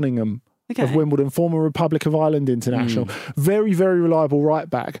Kenny Cunningham of Wimbledon, former Republic of Ireland international. Very, very reliable right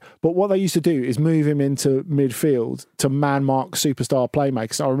back. But what they used to do is move him into midfield to man mark superstar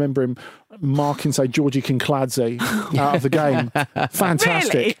playmakers. I remember him marking, say, Georgie Kinkladze out of the game.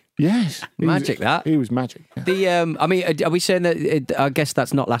 Fantastic. Really? Yes. Magic, He was magic. Yeah. Are we saying that? I guess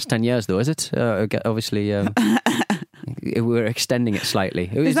that's not last 10 years, though, is it? Obviously, we're extending it slightly.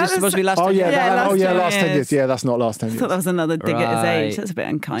 Is this supposed to be last 10 years? Last 10 years. Yeah, that's not last 10 years. I thought that was another dig at his age. That's a bit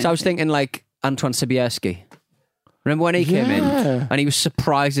unkind. So I was thinking like Antoine Sobieski. Remember when he came in and he was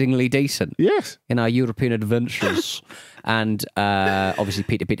surprisingly decent? Yes. In our European adventures. And obviously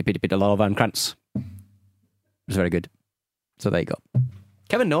Peter Lolo Van Krantz was very good. So there you go.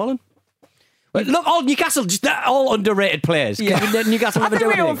 Kevin Nolan. Well, look, all Newcastle, just all underrated players. Yeah. Newcastle never I do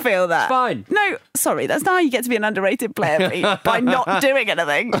think we all anything. feel that. It's fine. No, sorry, that's not how you get to be an underrated player, Pete, by not doing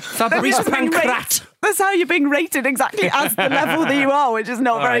anything. Fabrice Pancrat. That's how you're being rated exactly as the level that you are, which is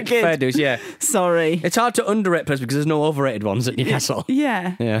not very good. Fair dues, yeah. Sorry. It's hard to underrate players because there's no overrated ones at Newcastle.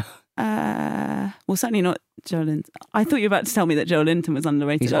 Yeah. Yeah. Well, certainly not Joe Linton. I thought you were about to tell me that Joe Linton was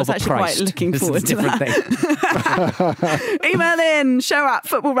underrated. He's I was actually quite looking forward to that. Email in,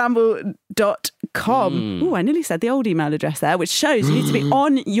 show@footballramble.com. Oh, I nearly said the old email address there, which shows you need to be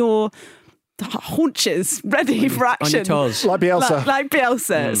on your haunches, ready for action. On your toes. Like Bielsa. Like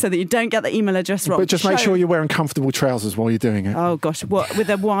Bielsa, so that you don't get the email address wrong. But just make sure you're wearing comfortable trousers while you're doing it. Oh, gosh. What, with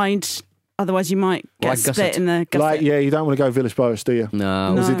a wide... Otherwise, you might get like split gusset. in the gusset. You don't want to go Villas-Boas, do you?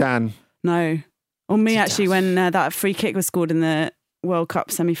 No. Or Zidane? No. Or me, actually, when that free kick was scored in the World Cup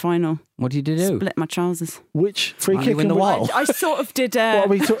semi-final. What did you do? Split my trousers. Which free kick in the wall? I sort of did. What are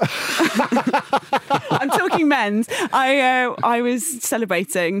we I'm talking men's. I was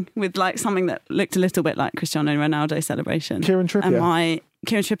celebrating with like something that looked a little bit like Cristiano Ronaldo celebration. Kieran Trippier.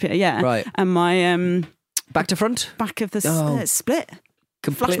 Kieran Trippier, yeah. Right. And my back to front? Back of the split.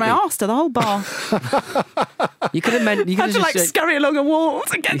 Completely. Flashed my arse to the whole bar. You could have meant you could had to like scurry along a wall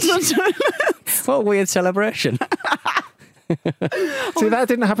to get to the toilet. What a weird celebration. See, that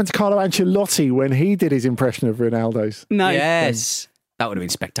didn't happen to Carlo Ancelotti when he did his impression of Ronaldo's. No. Yes. That would have been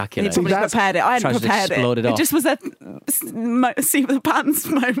spectacular. He probably prepared it. I hadn't prepared it. It just was a seat of the pants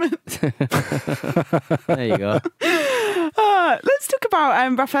moment. There you go. Let's talk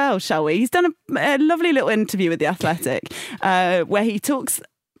about Rafael, shall we? He's done a lovely little interview with The Athletic where he talks.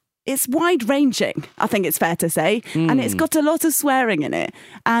 It's wide-ranging, I think it's fair to say, and it's got a lot of swearing in it.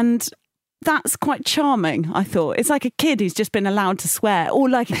 And that's quite charming, I thought. It's like a kid who's just been allowed to swear, or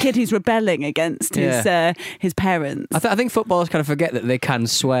like a kid who's rebelling against his parents. I think footballers kind of forget that they can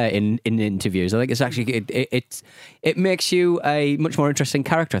swear in interviews. I think it's actually it makes you a much more interesting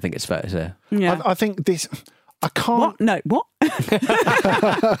character, I think it's fair to say. Yeah. I think this... I can't... What? No, what?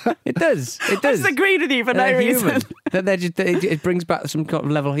 It does. I just agreed with you for no reason. It brings back some kind of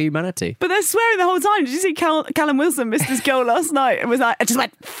level of humanity. But they're swearing the whole time. Did you see Callum Wilson missed his goal last night and was like, I just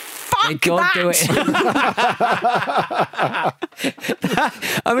went, fuck that. Do it.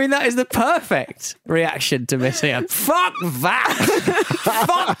 I mean, that is the perfect reaction to missing it. Fuck that.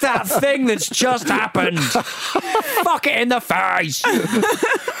 Fuck that thing that's just happened. Fuck it in the face. I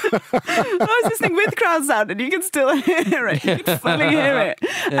was listening with crowd sound and you can still hear it. You can fully hear it.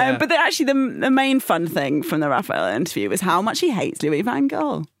 Yeah. But the main fun thing from the Rafael interview was how much he hates Louis van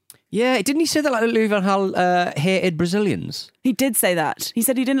Gaal. Yeah, didn't he say that like Louis van Gaal hated Brazilians? He did say that. He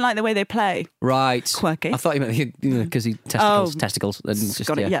said he didn't like the way they play. Right. Quirky. I thought he meant because he testicles. And just,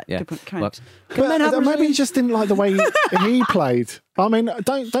 got it, yeah. Good point. But maybe he just didn't like the way he played. I mean,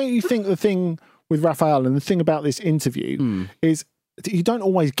 don't you think the thing with Rafael and the thing about this interview is you don't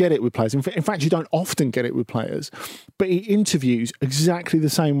always get it with players. In fact, you don't often get it with players. But he interviews exactly the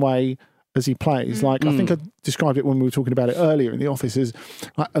same way as he plays. Like, I think I described it when we were talking about it earlier in the office as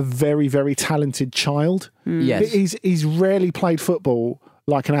like a very, very talented child. Yes. He's rarely played football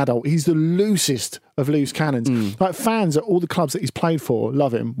like an adult. He's the loosest of loose cannons. Like, fans at all the clubs that he's played for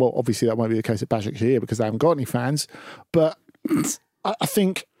love him. Well, obviously that won't be the case at Başakşehir because they haven't got any fans. But I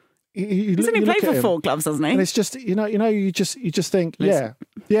think... Hasn't he played for 4 clubs, hasn't he? And it's just, you just think,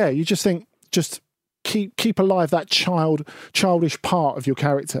 you just think, just keep alive that childish part of your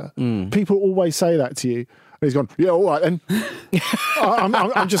character. People always say that to you. And he's gone, yeah, all right then.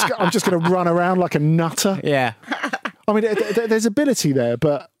 I'm just going to run around like a nutter. Yeah. I mean, there's ability there,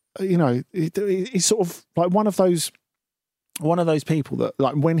 but he's sort of like one of those people that,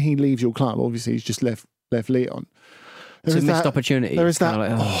 like, when he leaves your club, obviously he's just left Lyon. It's a missed opportunity. There is that.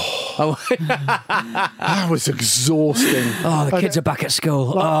 That was exhausting. Oh, the kids are back at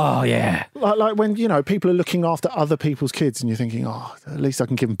school. Yeah. Like when, people are looking after other people's kids and you're thinking, at least I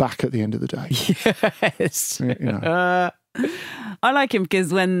can give them back at the end of the day. Yes. I like him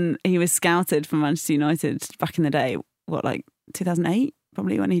because when he was scouted for Manchester United back in the day, 2008,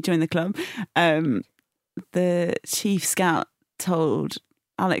 probably when he joined the club, the chief scout told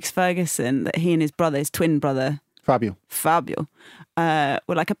Alex Ferguson that he and his brother, his twin brother, Fabio, were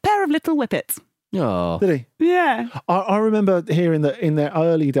like a pair of little whippets. Oh, did he? Yeah. I remember hearing that in their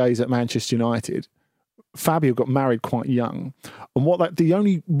early days at Manchester United, Fabio got married quite young, and the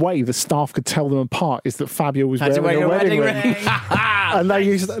only way the staff could tell them apart is that Fabio was wearing a wedding ring. And they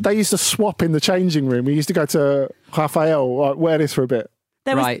used to swap in the changing room. We used to go to Rafael, wear this for a bit.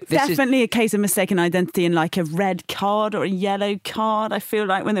 There was definitely a case of mistaken identity in like a red card or a yellow card, I feel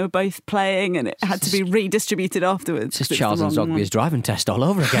like, when they were both playing and it had to be redistributed afterwards. It's just Charles and Zogby's driving test all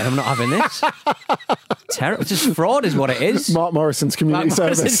over again. I'm not having this. Terrible. It's just fraud is what it is. Mark Morrison's community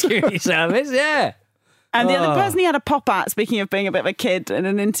service. Yeah. And the other person he had a pop at, speaking of being a bit of a kid in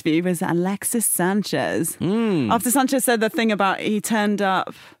an interview, was Alexis Sanchez. After Sanchez said the thing about he turned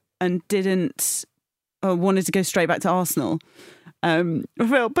up and wanted to go straight back to Arsenal.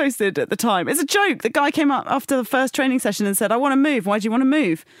 Rafael posted at the time, it's a joke. The guy came up after the first training session and said, I want to move. Why do you want to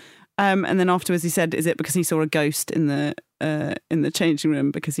move? And then afterwards he said, is it because he saw a ghost in the changing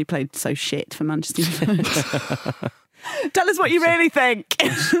room because he played so shit for Manchester United? Tell us what you really think.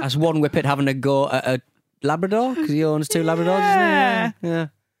 As one whippet having a go at a Labrador, because he owns 2 Labradors, isn't he? Yeah.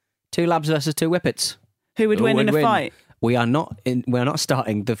 2 labs versus 2 whippets. Who would win in a fight? We are not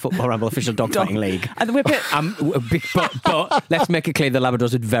starting the Football Ramble official dogfighting league. And the Whippet. But let's make it clear the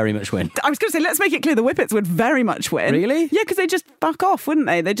Labradors would very much win. I was going to say, let's make it clear the Whippets would very much win. Really? Yeah, because they just fuck off, wouldn't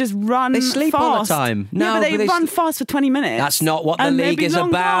they? They just run. They sleep fast all the time. No, but they run fast for 20 minutes. That's not what the league is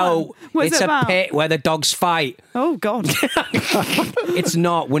about. It's a pit where the dogs fight. Oh God! It's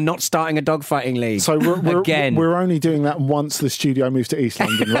not. We're not starting a dogfighting league. So we're only doing that once the studio moves to East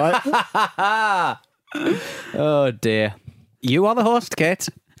London, right? Oh dear. You are the host, Kate.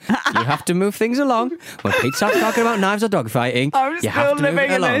 You have to move things along. When Pete starts talking about knives or dogfighting, you have to move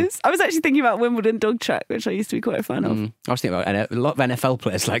it along. I was actually thinking about Wimbledon dog track, which I used to be quite a fan of. I was thinking about a lot of NFL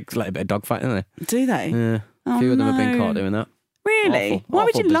players like a bit of dogfighting, don't they? Do they? Yeah. A few of them have been caught doing that. Really? Awful, Why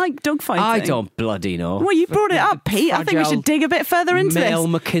would you like dogfighting? I don't bloody know. Well, you brought it up, Pete. I think we should dig a bit further into male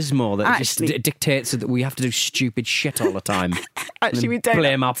this. machismo that just dictates that we have to do stupid shit all the time. Actually, we don't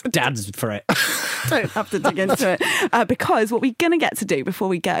blame our dads for it. Don't have to dig into it. Because what we're going to get to do before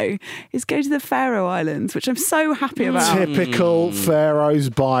we go is go to the Faroe Islands, which I'm so happy about. Typical Faroes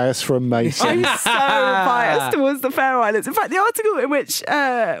bias from Mason. I'm so biased towards the Faroe Islands. In fact, the article in which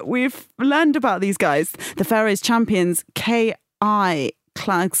we've learned about these guys, the Faroes champions, K.I.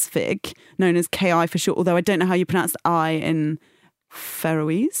 Klagsvik, known as K.I. for short, although I don't know how you pronounce the I in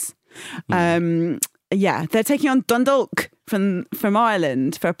Faroese. Yeah, they're taking on Dundalk from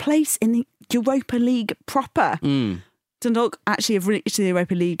Ireland for a place in the Europa League proper. Dundalk actually have reached the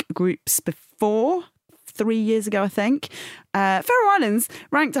Europa League groups before, 3 years ago, I think. Faroe Islands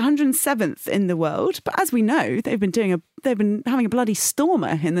ranked 107th in the world, but as we know, they've been having a bloody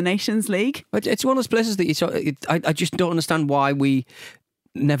stormer in the Nations League. It's one of those places that I just don't understand why we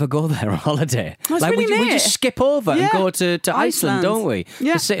never go there on holiday. Well, like we just skip over and go to Iceland, don't we?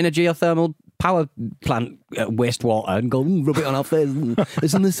 Yeah. Just sit in a geothermal power plant wastewater and go rub it on our face.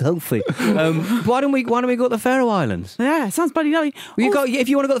 Isn't this healthy? Why don't we go to the Faroe Islands? Yeah, it sounds bloody lovely. If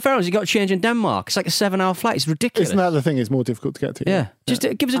you want to go to the Faroe Islands, you got to change in Denmark. It's like a 7-hour flight. It's ridiculous. Isn't that the thing? It's more difficult to get to. Yeah, just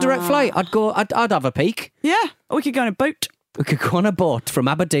give us a direct flight. I'd have a peek. Yeah, or we could go on a boat. We could go on a boat from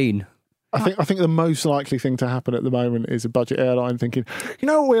Aberdeen. I think the most likely thing to happen at the moment is a budget airline thinking, you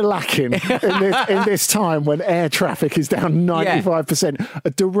know what we're lacking in this time when air traffic is down 95%? A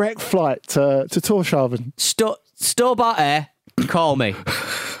direct flight to Tórshavn. Stobart Air, call me.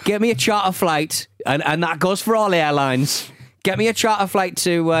 Get me a charter flight, and that goes for all airlines. Get me a charter flight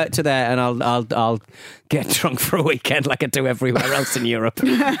to there, and I'll get drunk for a weekend like I do everywhere else in Europe.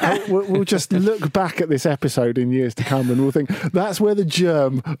 We'll just look back at this episode in years to come, and we'll think that's where the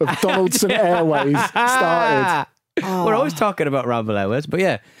germ of Donaldson Airways started. We're always talking about Ramble Airways, but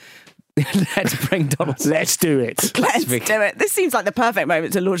yeah. Let's bring Donaldson. Let's do it. Let's do it. This seems like the perfect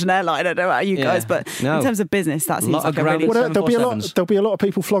moment to launch an airline. I don't know about you guys, but in terms of business, that seems like a really... There'll be a lot of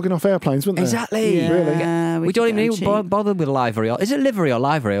people flogging off airplanes, wouldn't there? Exactly. Yeah, really. We don't even need to bother with livery. Is it livery or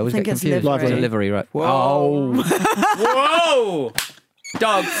livery? I always get confused. Livery. It's livery, right? Whoa. Whoa!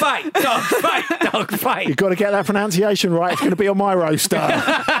 Dog fight! Dog fight! Dog fight! You've got to get that pronunciation right. It's going to be on my roster.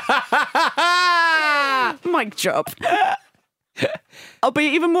 Mic drop. I'll be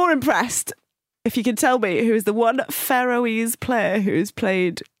even more impressed if you can tell me who is the one Faroese player who has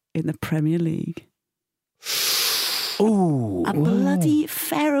played in the Premier League. Ooh. A bloody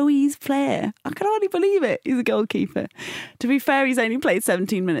Faroese player. I can hardly believe it. He's a goalkeeper. To be fair, he's only played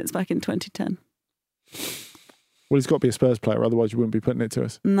 17 minutes back in 2010. Well, he's got to be a Spurs player, otherwise you wouldn't be putting it to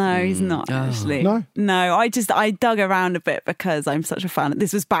us. No, he's not, actually. No, I dug around a bit because I'm such a fan.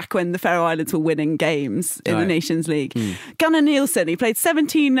 This was back when the Faroe Islands were winning games in the Nations League. Gunnar Nielsen, he played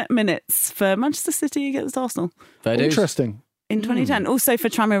 17 minutes for Manchester City against Arsenal. Interesting. In 2010. Also for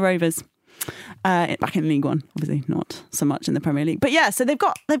Tranmere Rovers. Back in League One, obviously not so much in the Premier League, but yeah. So they've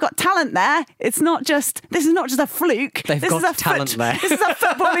got talent there. This is not just a fluke. They've got talent there. This is a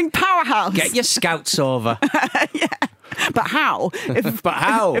footballing powerhouse. Get your scouts over. Yeah, but how?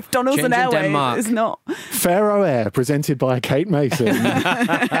 If Donaldson Airways is not Faroe Air presented by Kate Mason.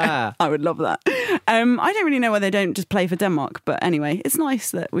 I would love that. I don't really know why they don't just play for Denmark, but anyway, it's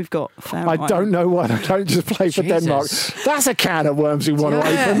nice that we've got Faroe I don't know why they don't just play for Denmark. That's a can of worms we want to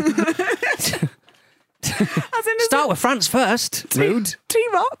open. Start with France first. Team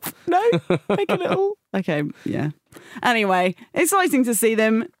up. No, make a little. Okay, yeah. Anyway, exciting to see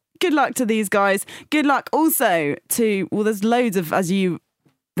them. Good luck to these guys. Good luck also to, there's loads of, as you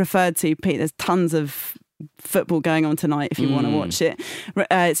referred to, Pete, there's tons of football going on tonight if you want to watch it.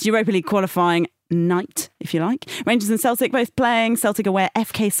 It's Europa League qualifying night, if you like. Rangers and Celtic both playing. Celtic away at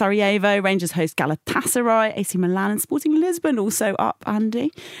FK Sarajevo. Rangers host Galatasaray. AC Milan and Sporting Lisbon also up,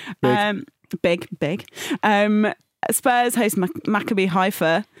 Andy. Big. Spurs host Maccabi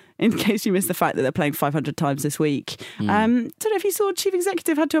Haifa in case you missed the fact that they're playing 500 times this week. Don't know if you saw Chief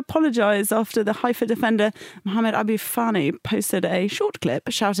Executive had to apologise after the Haifa defender Mohamed Abu Fani posted a short clip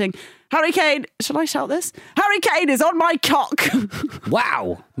shouting, "Harry Kane," shall I shout this? "Harry Kane is on my cock."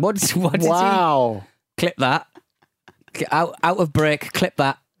 Wow. What did Wow. he... Clip that. Out of break, clip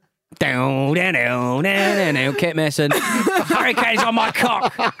that. Down, down, down, down, down. Kate Mason. "Harry Kane's on my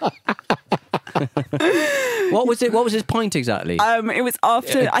cock." What was it? What was his point exactly? It was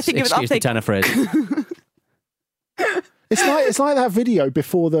after. I think it was after. Excuse the tenor phrase. It's like that video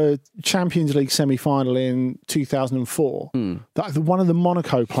before the Champions League semi-final in 2004 that one of the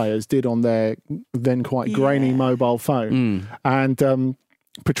Monaco players did on their then quite grainy mobile phone. And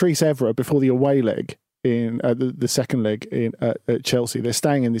Patrice Evra, before the away leg in the second leg at Chelsea, they're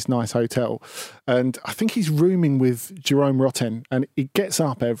staying in this nice hotel, and I think he's rooming with Jerome Rotten, and he gets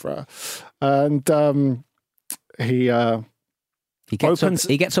up, Evra, and he gets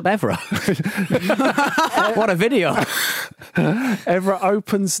up Evra. What a video. Evra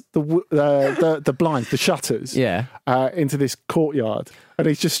opens the blinds, the shutters, into this courtyard, and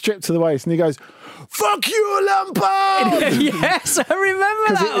he's just stripped to the waist, and he goes, "Fuck you, Lampard!" Yes, I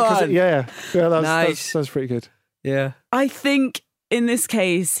remember that one. That's pretty good. Yeah. I think in this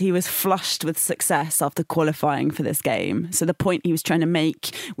case, he was flushed with success after qualifying for this game. So the point he was trying to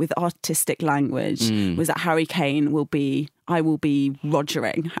make with artistic language was that Harry Kane I will be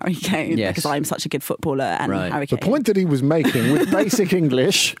Rogering Harry Kane because I'm such a good footballer. And Harry Kane. The point that he was making with basic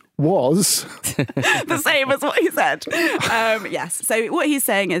English was the same as what he said. Yes. So what he's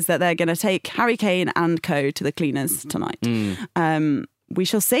saying is that they're going to take Harry Kane and co to the cleaners tonight. We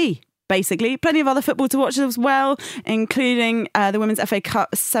shall see. Basically, plenty of other football to watch as well, including the Women's FA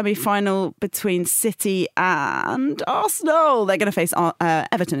Cup semi-final between City and Arsenal. They're going to face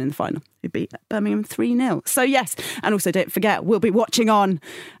Everton in the final, who beat Birmingham 3-0. So yes, and also don't forget, we'll be watching on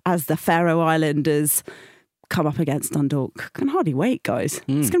as the Faroe Islanders come up against Dundalk. Can hardly wait, guys.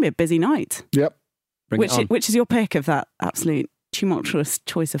 It's going to be a busy night. Yep. Which is your pick of that absolute tumultuous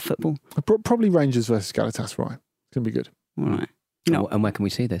choice of football? Probably Rangers versus Galatasaray. It's going to be good. All right. And where can we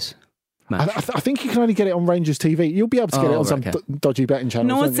see this? I think you can only get it on Rangers TV. You'll be able to get it on some dodgy betting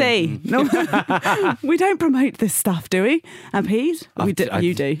channels. Naughty. We don't promote this stuff, do we? And Pete?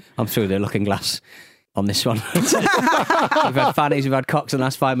 You do. I'm through the looking glass on this one. We've had fannies, we've had cocks in the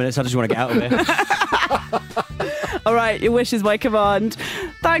last 5 minutes. I just want to get out of here. All right, your wish is my command.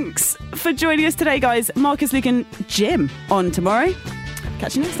 Thanks for joining us today, guys. Marcus, Luke and Jim on tomorrow.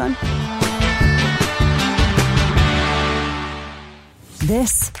 Catch you next time.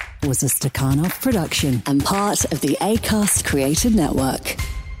 This was a Stakhanov production and part of the Acast Creative Network.